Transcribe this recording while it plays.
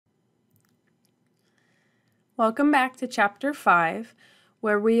Welcome back to Chapter 5,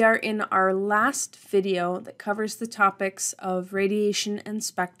 where we are in our last video that covers the topics of radiation and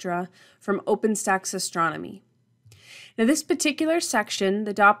spectra from OpenStax Astronomy. Now, this particular section,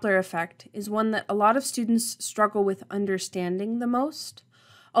 the Doppler effect, is one that a lot of students struggle with understanding the most.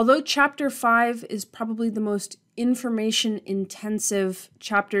 Although Chapter 5 is probably the most information-intensive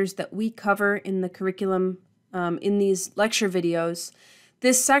chapters that we cover in the curriculum in these lecture videos,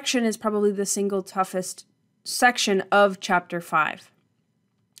 this section is probably the single toughest section of Chapter 5.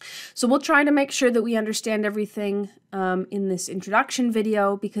 So we'll try to make sure that we understand everything in this introduction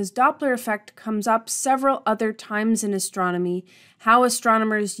video, because Doppler effect comes up several other times in astronomy, how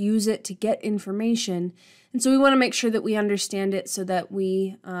astronomers use it to get information, and so we want to make sure that we understand it so that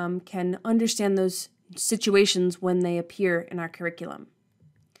we can understand those situations when they appear in our curriculum.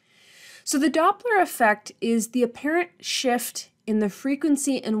 So the Doppler effect is the apparent shift in the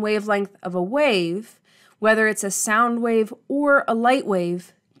frequency and wavelength of a wave, whether it's a sound wave or a light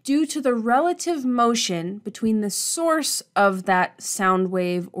wave, due to the relative motion between the source of that sound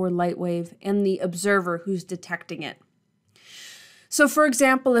wave or light wave and the observer who's detecting it. So for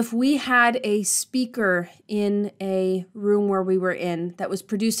example, if we had a speaker in a room where we were in that was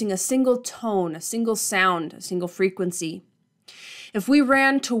producing a single tone, a single sound, a single frequency, if we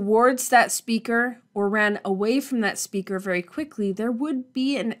ran towards that speaker or ran away from that speaker very quickly, there would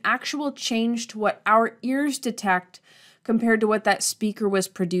be an actual change to what our ears detect compared to what that speaker was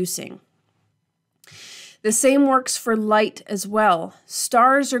producing. The same works for light as well.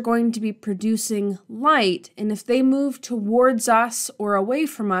 Stars are going to be producing light, and if they move towards us or away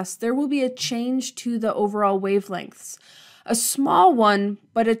from us, there will be a change to the overall wavelengths. A small one,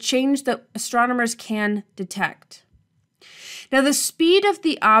 but a change that astronomers can detect. Now, the speed of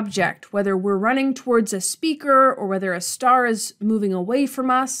the object, whether we're running towards a speaker or whether a star is moving away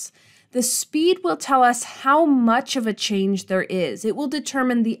from us, the speed will tell us how much of a change there is. It will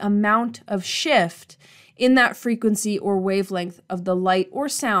determine the amount of shift in that frequency or wavelength of the light or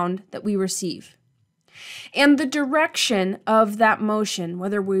sound that we receive. And the direction of that motion,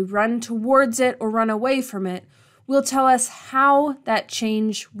 whether we run towards it or run away from it, will tell us how that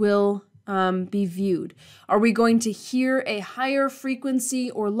change will be viewed. Are we going to hear a higher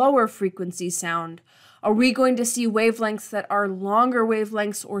frequency or lower frequency sound? Are we going to see wavelengths that are longer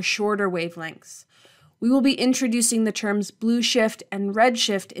wavelengths or shorter wavelengths? We will be introducing the terms blue shift and red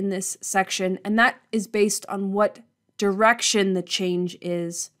shift in this section, and that is based on what direction the change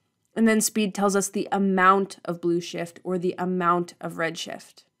is. And then speed tells us the amount of blue shift or the amount of red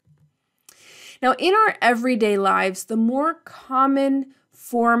shift. Now, in our everyday lives, the more common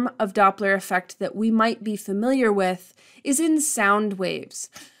form of Doppler effect that we might be familiar with is in sound waves,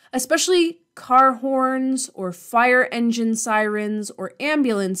 especially car horns or fire engine sirens or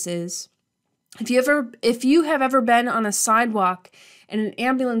ambulances. If you have ever been on a sidewalk and an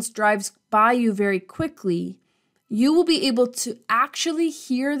ambulance drives by you very quickly, you will be able to actually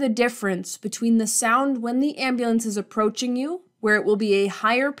hear the difference between the sound when the ambulance is approaching you, where it will be a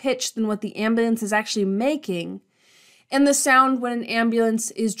higher pitch than what the ambulance is actually making, and the sound when an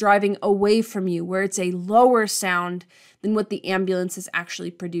ambulance is driving away from you, where it's a lower sound than what the ambulance is actually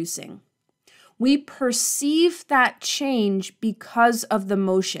producing. We perceive that change because of the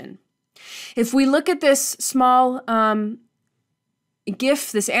motion. If we look at this small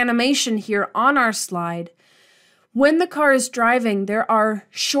GIF, this animation here on our slide, when the car is driving, there are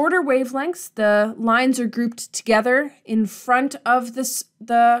shorter wavelengths. The lines are grouped together in front of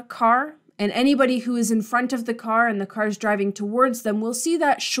the car. And anybody who is in front of the car and the car is driving towards them will see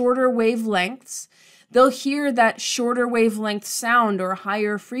that shorter wavelengths. They'll hear that shorter wavelength sound or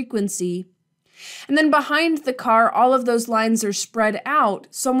higher frequency. And then behind the car, all of those lines are spread out.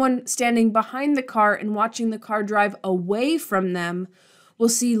 Someone standing behind the car and watching the car drive away from them will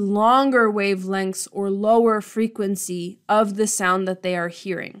see longer wavelengths or lower frequency of the sound that they are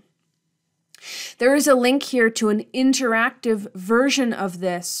hearing. There is a link here to an interactive version of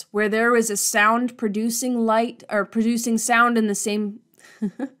this where there is a sound producing light or producing sound in the same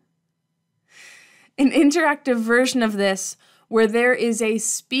an interactive version of this where there is a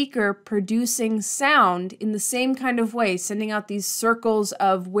speaker producing sound in the same kind of way, sending out these circles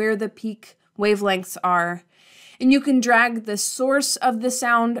of where the peak wavelengths are. And you can drag the source of the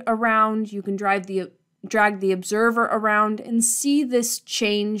sound around, you can drag the observer around and see this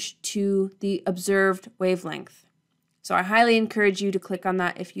change to the observed wavelength. So I highly encourage you to click on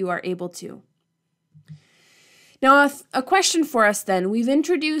that if you are able to. Now, a question for us then. We've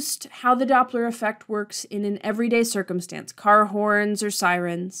introduced how the Doppler effect works in an everyday circumstance, car horns or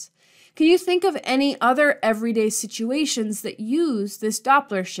sirens. Can you think of any other everyday situations that use this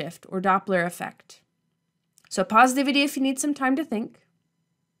Doppler shift or Doppler effect? So pause the video if you need some time to think.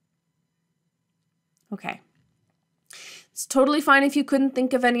 Okay. It's totally fine if you couldn't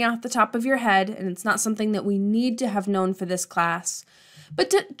think of any off the top of your head, and it's not something that we need to have known for this class.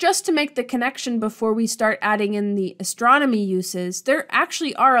 But just to make the connection before we start adding in the astronomy uses, there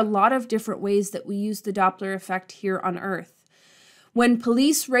actually are a lot of different ways that we use the Doppler effect here on Earth. When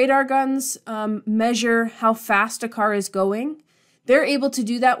police radar guns measure how fast a car is going, they're able to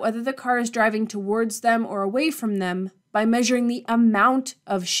do that whether the car is driving towards them or away from them by measuring the amount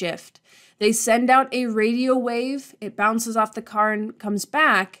of shift. They send out a radio wave, it bounces off the car and comes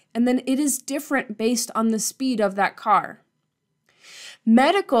back, and then it is different based on the speed of that car.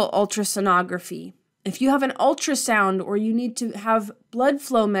 Medical ultrasonography. If you have an ultrasound or you need to have blood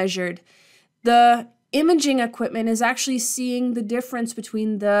flow measured, the imaging equipment is actually seeing the difference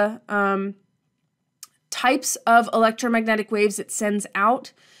between the types of electromagnetic waves it sends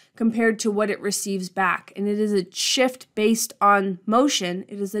out compared to what it receives back. And it is a shift based on motion.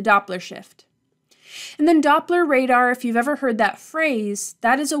 It is a Doppler shift. And then Doppler radar, if you've ever heard that phrase,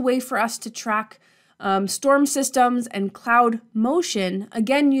 that is a way for us to track storm systems and cloud motion,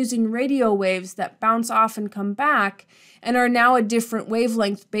 again using radio waves that bounce off and come back and are now a different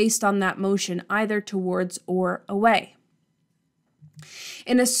wavelength based on that motion, either towards or away.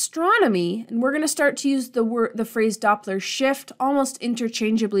 In astronomy, and we're going to start to use the phrase Doppler shift almost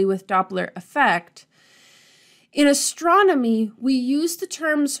interchangeably with Doppler effect. In astronomy, we use the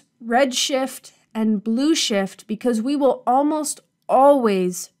terms redshift and blue shift because we will almost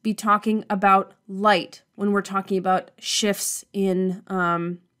always be talking about light when we're talking about shifts in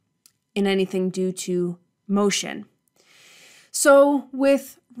anything due to motion. So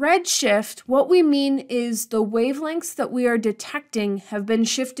with redshift, what we mean is the wavelengths that we are detecting have been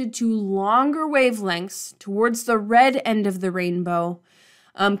shifted to longer wavelengths towards the red end of the rainbow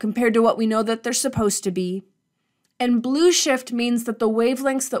compared to what we know that they're supposed to be. And blue shift means that the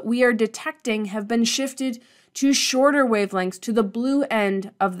wavelengths that we are detecting have been shifted to shorter wavelengths to the blue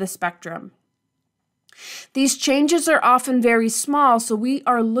end of the spectrum. These changes are often very small, so we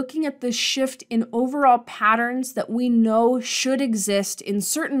are looking at the shift in overall patterns that we know should exist in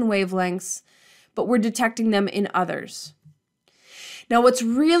certain wavelengths, but we're detecting them in others. Now, what's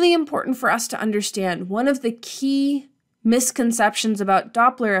really important for us to understand, one of the key misconceptions about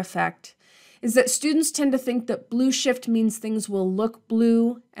Doppler effect is that students tend to think that blue shift means things will look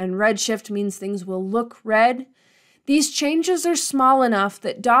blue and red shift means things will look red. These changes are small enough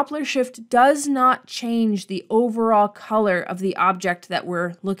that Doppler shift does not change the overall color of the object that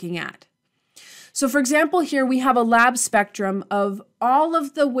we're looking at. So for example, here we have a lab spectrum of all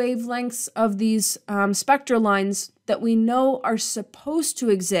of the wavelengths of these spectral lines that we know are supposed to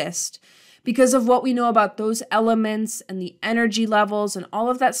exist because of what we know about those elements and the energy levels and all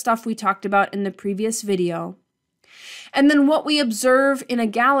of that stuff we talked about in the previous video. And then what we observe in a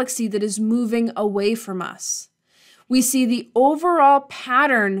galaxy that is moving away from us. We see the overall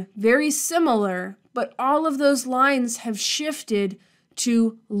pattern very similar, but all of those lines have shifted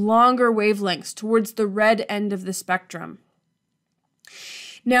to longer wavelengths towards the red end of the spectrum.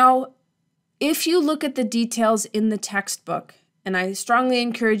 Now, if you look at the details in the textbook, and I strongly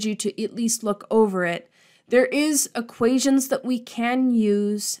encourage you to at least look over it, there is equations that we can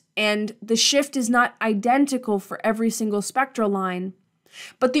use, and the shift is not identical for every single spectral line.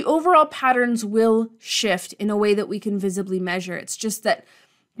 But the overall patterns will shift in a way that we can visibly measure. It's just that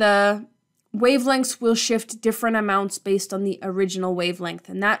the wavelengths will shift different amounts based on the original wavelength.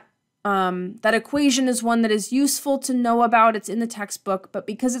 And that equation is one that is useful to know about. It's in the textbook, but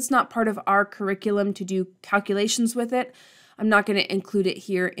because it's not part of our curriculum to do calculations with it, I'm not going to include it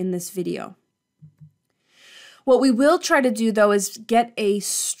here in this video. What we will try to do, though, is get a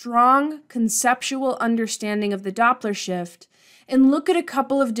strong conceptual understanding of the Doppler shift and look at a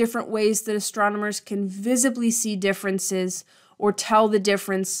couple of different ways that astronomers can visibly see differences or tell the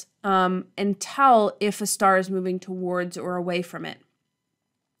difference and tell if a star is moving towards or away from it.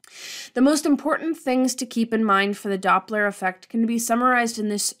 The most important things to keep in mind for the Doppler effect can be summarized in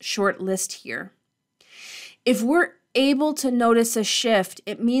this short list here. If we're able to notice a shift,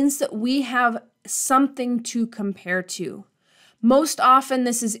 it means that we have something to compare to. Most often,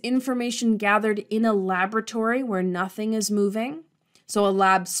 this is information gathered in a laboratory where nothing is moving. So a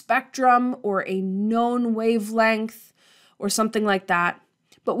lab spectrum or a known wavelength or something like that.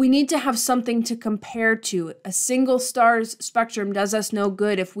 But we need to have something to compare to. A single star's spectrum does us no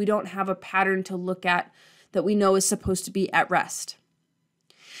good if we don't have a pattern to look at that we know is supposed to be at rest.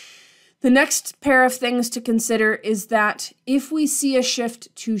 The next pair of things to consider is that if we see a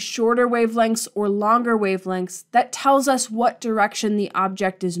shift to shorter wavelengths or longer wavelengths, that tells us what direction the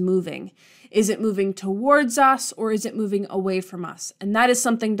object is moving. Is it moving towards us or is it moving away from us? And that is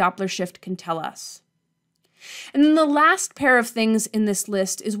something Doppler shift can tell us. And then the last pair of things in this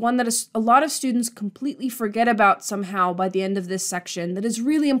list is one that a lot of students completely forget about somehow by the end of this section that is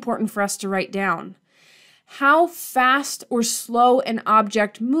really important for us to write down. How fast or slow an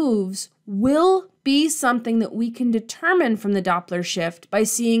object moves will be something that we can determine from the Doppler shift by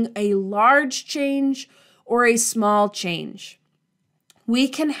seeing a large change or a small change. We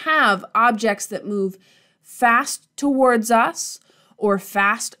can have objects that move fast towards us or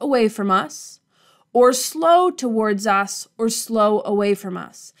fast away from us, or slow towards us or slow away from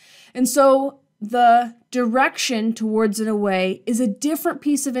us. And so the direction towards and away is a different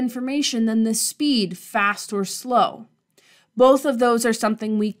piece of information than the speed, fast or slow. Both of those are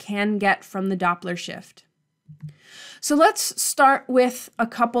something we can get from the Doppler shift. So let's start with a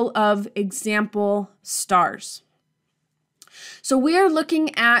couple of example stars. So we are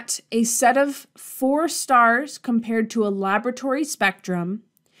looking at a set of 4 stars compared to a laboratory spectrum,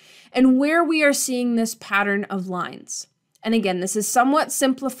 and where we are seeing this pattern of lines. And again, this is somewhat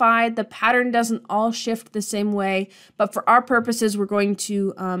simplified. The pattern doesn't all shift the same way, but for our purposes, we're going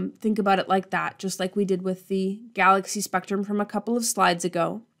to think about it like that, just like we did with the galaxy spectrum from a couple of slides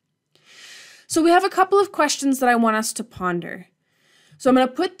ago. So we have a couple of questions that I want us to ponder. So I'm going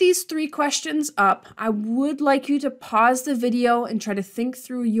to put these 3 questions up. I would like you to pause the video and try to think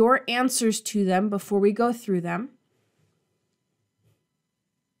through your answers to them before we go through them.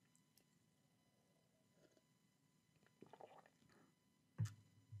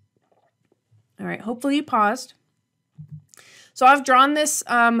 All right, hopefully you paused. So I've drawn this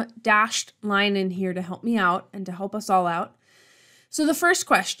dashed line in here to help me out and to help us all out. So the first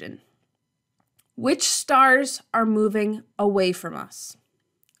question, which stars are moving away from us?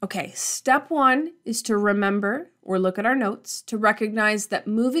 Okay, step 1 is to remember or look at our notes to recognize that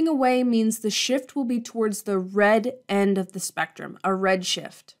moving away means the shift will be towards the red end of the spectrum, a red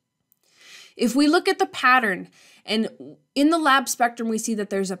shift. If we look at the pattern, and in the lab spectrum, we see that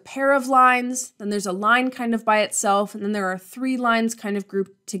there's a pair of lines, then there's a line kind of by itself, and then there are 3 lines kind of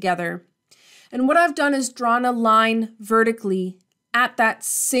grouped together. And what I've done is drawn a line vertically at that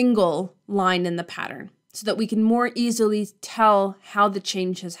single line in the pattern so that we can more easily tell how the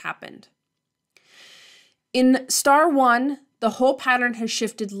change has happened. In star 1, the whole pattern has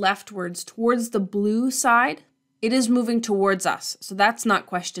shifted leftwards towards the blue side. It is moving towards us, so that's not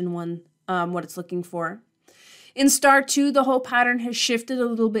question 1. What it's looking for. In star 2, the whole pattern has shifted a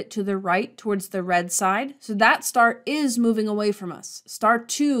little bit to the right towards the red side. So that star is moving away from us. Star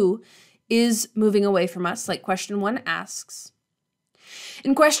 2 is moving away from us, like question 1 asks.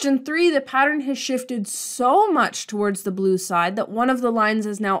 In question 3, the pattern has shifted so much towards the blue side that one of the lines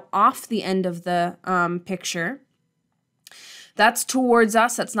is now off the end of the picture. That's towards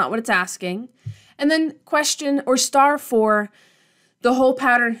us. That's not what it's asking. And then star 4, the whole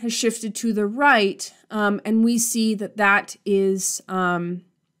pattern has shifted to the right, and we see that that is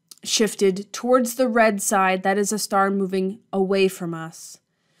shifted towards the red side. That is a star moving away from us.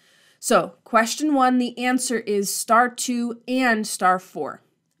 So, question 1, the answer is star 2 and star 4.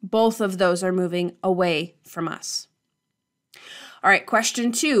 Both of those are moving away from us. All right,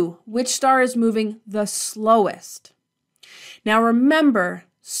 question 2, which star is moving the slowest? Now remember,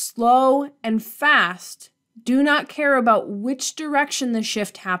 slow and fast do not care about which direction the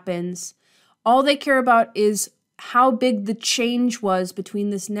shift happens. All they care about is how big the change was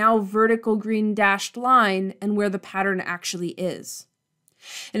between this now vertical green dashed line and where the pattern actually is.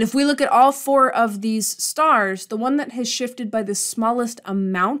 And if we look at all 4 of these stars, the one that has shifted by the smallest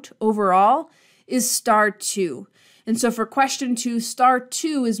amount overall is star 2. And so for question 2, star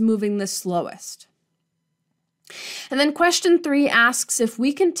 2 is moving the slowest. And then question 3 asks if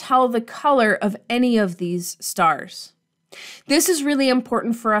we can tell the color of any of these stars. This is really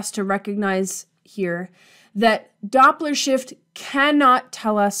important for us to recognize here that Doppler shift cannot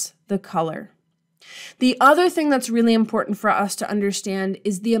tell us the color. The other thing that's really important for us to understand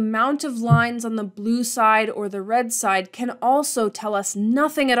is the amount of lines on the blue side or the red side can also tell us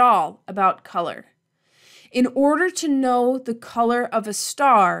nothing at all about color. In order to know the color of a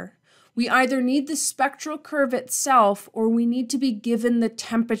star, we either need the spectral curve itself or we need to be given the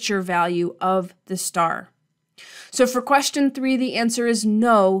temperature value of the star. So for question 3, the answer is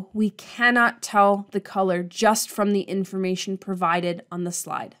no, we cannot tell the color just from the information provided on the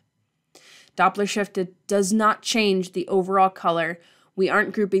slide. Doppler shift does not change the overall color. We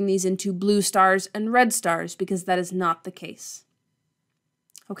aren't grouping these into blue stars and red stars because that is not the case.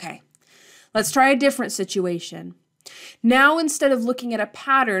 Okay, Let's try a different situation. Now, instead of looking at a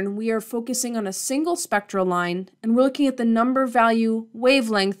pattern, we are focusing on a single spectral line, and we're looking at the number value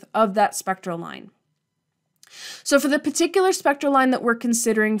wavelength of that spectral line. So for the particular spectral line that we're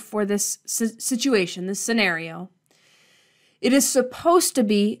considering for this situation, this scenario, it is supposed to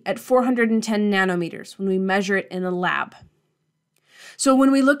be at 410 nanometers when we measure it in a lab. So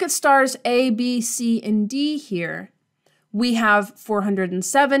when we look at stars A, B, C, and D here, we have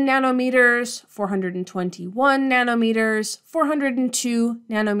 407 nanometers, 421 nanometers, 402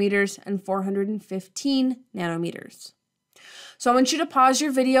 nanometers, and 415 nanometers. So I want you to pause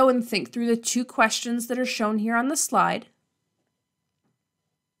your video and think through the two questions that are shown here on the slide.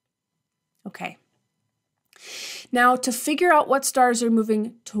 Okay. Now, to figure out what stars are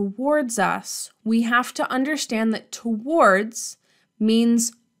moving towards us, we have to understand that towards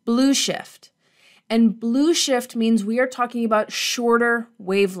means blue shift. And blue shift means we are talking about shorter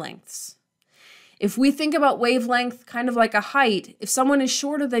wavelengths. If we think about wavelength kind of like a height, if someone is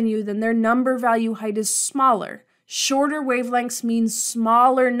shorter than you, then their number value height is smaller. Shorter wavelengths means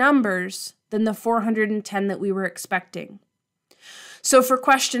smaller numbers than the 410 that we were expecting. So for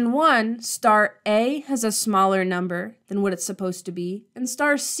question 1, star A has a smaller number than what it's supposed to be, and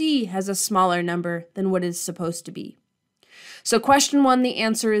star C has a smaller number than what it's supposed to be. So question 1, the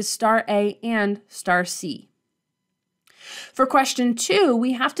answer is star A and star C. For question 2,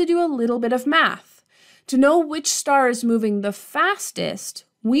 we have to do a little bit of math. To know which star is moving the fastest,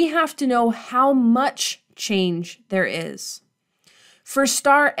 we have to know how much change there is. For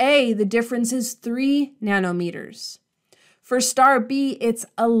star A, the difference is 3 nanometers. For star B, it's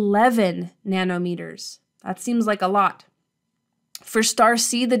 11 nanometers. That seems like a lot. For star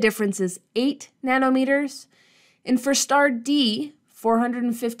C, the difference is 8 nanometers. And for star D,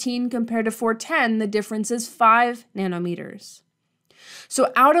 415 compared to 410, the difference is 5 nanometers.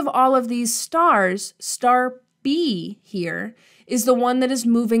 So out of all of these stars, star B here is the one that is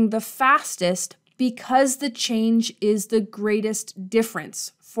moving the fastest because the change is the greatest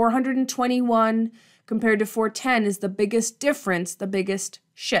difference. 421 compared to 410 is the biggest difference, the biggest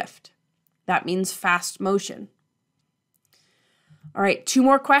shift. That means fast motion. All right, 2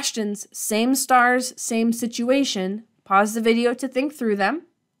 more questions. Same stars, same situation. Pause the video to think through them.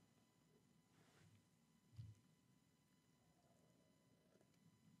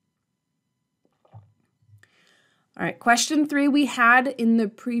 All right, question 3 we had in the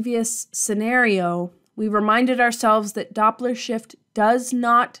previous scenario. We reminded ourselves that Doppler shift does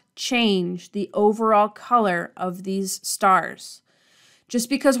not change the overall color of these stars. Just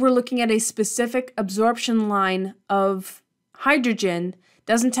because we're looking at a specific absorption line of hydrogen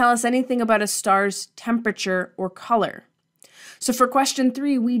doesn't tell us anything about a star's temperature or color. So for question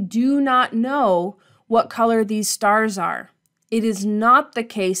 3, we do not know what color these stars are. It is not the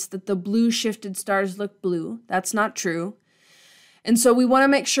case that the blue shifted stars look blue. That's not true. And so we want to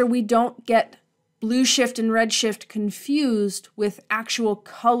make sure we don't get blue shift and red shift confused with actual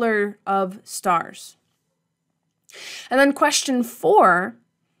color of stars. And then question 4,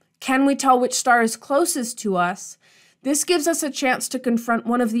 can we tell which star is closest to us? This gives us a chance to confront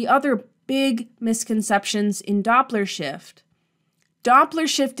one of the other big misconceptions in Doppler shift. Doppler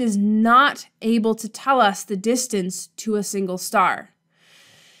shift is not able to tell us the distance to a single star.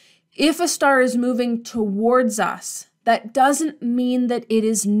 If a star is moving towards us, that doesn't mean that it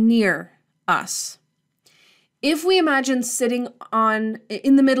is near us. If we imagine sitting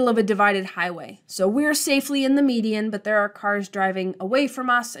in the middle of a divided highway, so we're safely in the median, but there are cars driving away from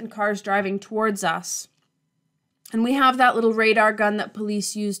us and cars driving towards us. And we have that little radar gun that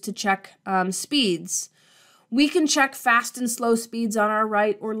police use to check speeds. We can check fast and slow speeds on our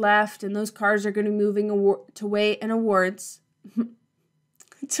right or left, and those cars are going to be moving towards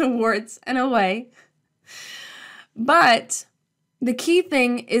and away. But the key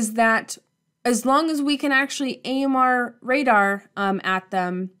thing is that as long as we can actually aim our radar at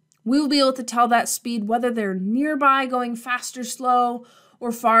them, we will be able to tell that speed whether they're nearby going fast or slow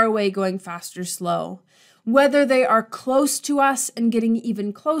or far away going fast or slow. Whether they are close to us and getting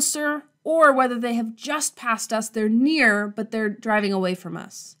even closer, or whether they have just passed us, they're near, but they're driving away from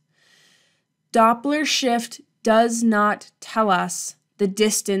us. Doppler shift does not tell us the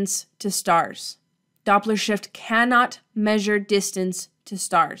distance to stars. Doppler shift cannot measure distance to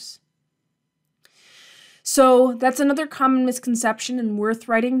stars. So that's another common misconception and worth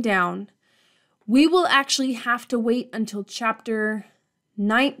writing down. We will actually have to wait until chapter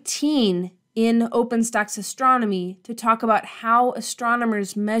 19 in OpenStax Astronomy to talk about how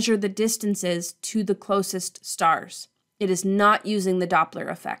astronomers measure the distances to the closest stars. It is not using the Doppler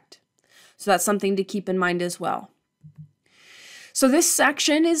effect. So that's something to keep in mind as well. So this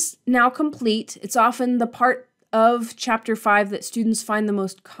section is now complete. It's often the part of Chapter 5 that students find the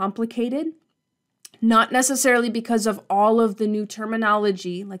most complicated, not necessarily because of all of the new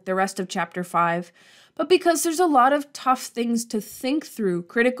terminology like the rest of Chapter 5, but because there's a lot of tough things to think through,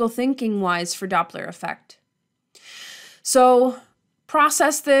 critical thinking-wise, for Doppler effect. So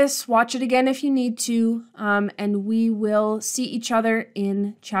process this, watch it again if you need to, and we will see each other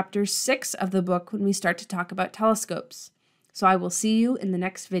in Chapter 6 of the book when we start to talk about telescopes. So I will see you in the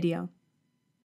next video.